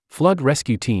Flood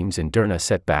rescue teams in Derna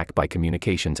set back by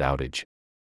communications outage.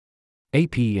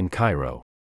 AP in Cairo.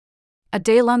 A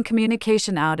day-long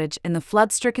communication outage in the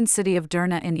flood-stricken city of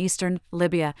Derna in eastern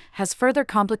Libya has further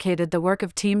complicated the work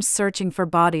of teams searching for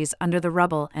bodies under the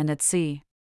rubble and at sea.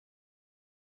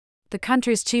 The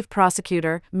country's chief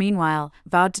prosecutor, meanwhile,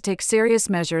 vowed to take serious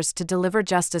measures to deliver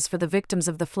justice for the victims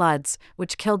of the floods,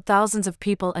 which killed thousands of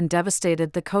people and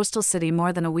devastated the coastal city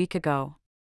more than a week ago.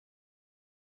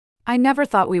 "I never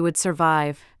thought we would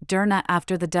survive, Derna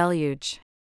after the deluge."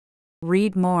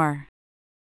 Read more.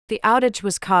 The outage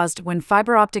was caused when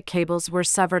fiber optic cables were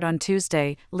severed on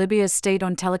Tuesday, Libya's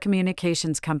state-owned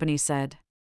telecommunications company said.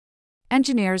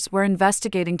 Engineers were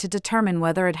investigating to determine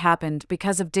whether it happened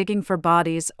because of digging for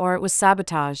bodies or it was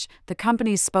sabotage, the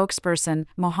company's spokesperson,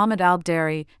 Mohammed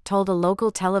Al-Bdari, told a local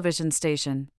television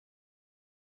station.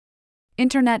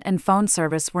 Internet and phone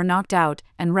service were knocked out,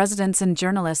 and residents and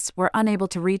journalists were unable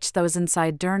to reach those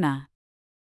inside Derna.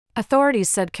 Authorities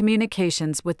said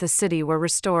communications with the city were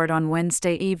restored on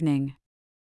Wednesday evening.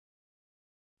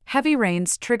 Heavy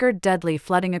rains triggered deadly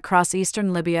flooding across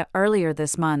eastern Libya earlier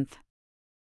this month.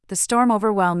 The storm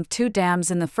overwhelmed two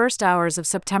dams in the first hours of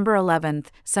September 11,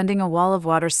 sending a wall of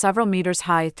water several meters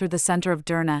high through the center of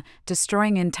Derna,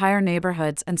 destroying entire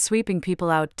neighborhoods and sweeping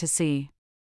people out to sea.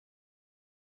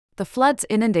 The floods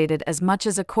inundated as much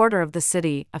as a quarter of the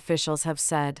city, officials have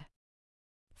said.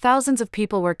 Thousands of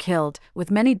people were killed, with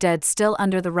many dead still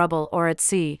under the rubble or at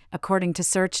sea, according to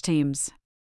search teams.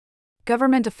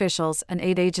 Government officials and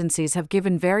aid agencies have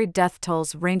given varied death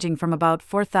tolls ranging from about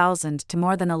 4,000 to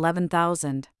more than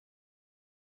 11,000.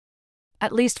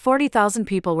 At least 40,000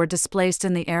 people were displaced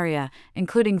in the area,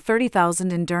 including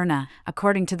 30,000 in Derna,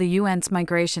 according to the UN's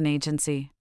migration agency.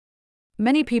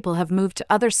 Many people have moved to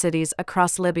other cities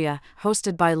across Libya,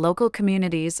 hosted by local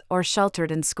communities or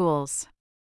sheltered in schools.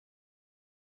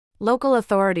 Local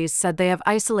authorities said they have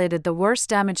isolated the worst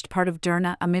damaged part of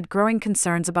Derna amid growing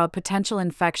concerns about potential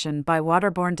infection by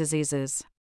waterborne diseases.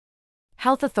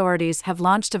 Health authorities have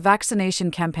launched a vaccination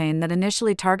campaign that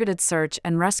initially targeted search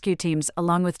and rescue teams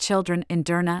along with children in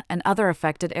Derna and other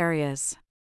affected areas.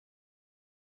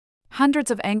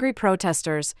 Hundreds of angry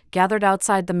protesters gathered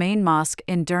outside the main mosque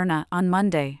in Derna on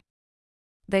Monday.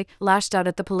 They lashed out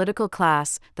at the political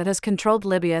class that has controlled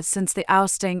Libya since the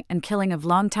ousting and killing of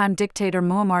longtime dictator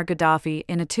Muammar Gaddafi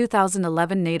in a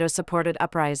 2011 NATO-supported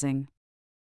uprising.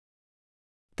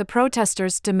 The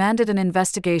protesters demanded an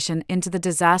investigation into the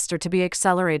disaster to be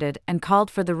accelerated and called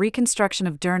for the reconstruction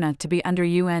of Derna to be under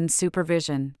UN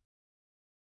supervision.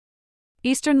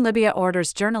 Eastern Libya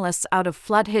orders journalists out of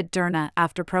flood-hit Derna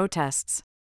after protests.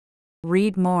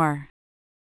 Read more.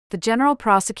 The general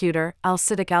prosecutor,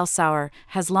 Al-Siddiq al-Sawar,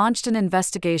 has launched an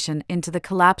investigation into the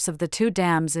collapse of the two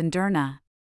dams in Derna.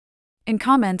 In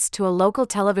comments to a local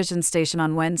television station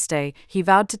on Wednesday, he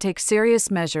vowed to take serious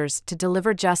measures to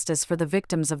deliver justice for the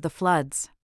victims of the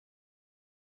floods.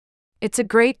 "It's a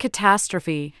great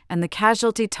catastrophe, and the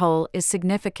casualty toll is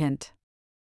significant.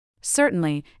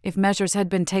 Certainly, if measures had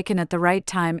been taken at the right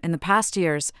time in the past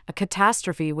years, a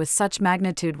catastrophe with such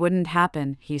magnitude wouldn't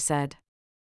happen," he said.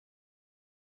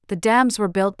 The dams were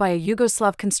built by a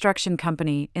Yugoslav construction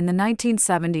company in the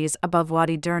 1970s above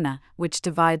Wadi Derna, which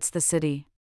divides the city.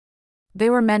 They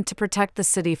were meant to protect the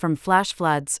city from flash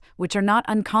floods, which are not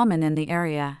uncommon in the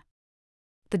area.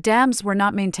 The dams were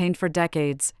not maintained for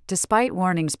decades, despite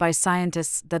warnings by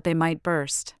scientists that they might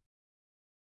burst.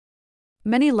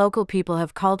 Many local people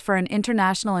have called for an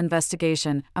international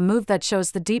investigation, a move that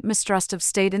shows the deep mistrust of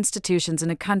state institutions in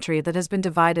a country that has been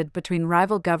divided between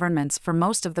rival governments for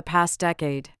most of the past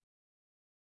decade.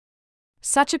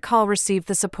 Such a call received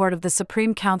the support of the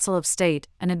Supreme Council of State,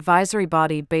 an advisory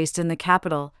body based in the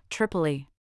capital, Tripoli.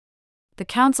 The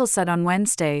council said on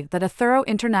Wednesday that a thorough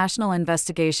international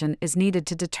investigation is needed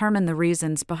to determine the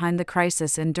reasons behind the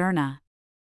crisis in Derna.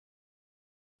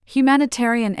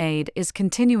 Humanitarian aid is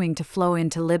continuing to flow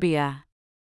into Libya.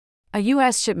 A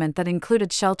U.S. shipment that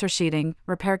included shelter sheeting,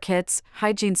 repair kits,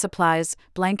 hygiene supplies,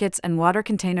 blankets and water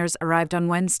containers arrived on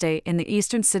Wednesday in the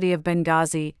eastern city of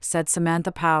Benghazi, said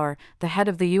Samantha Power, the head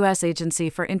of the U.S. Agency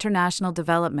for International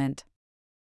Development.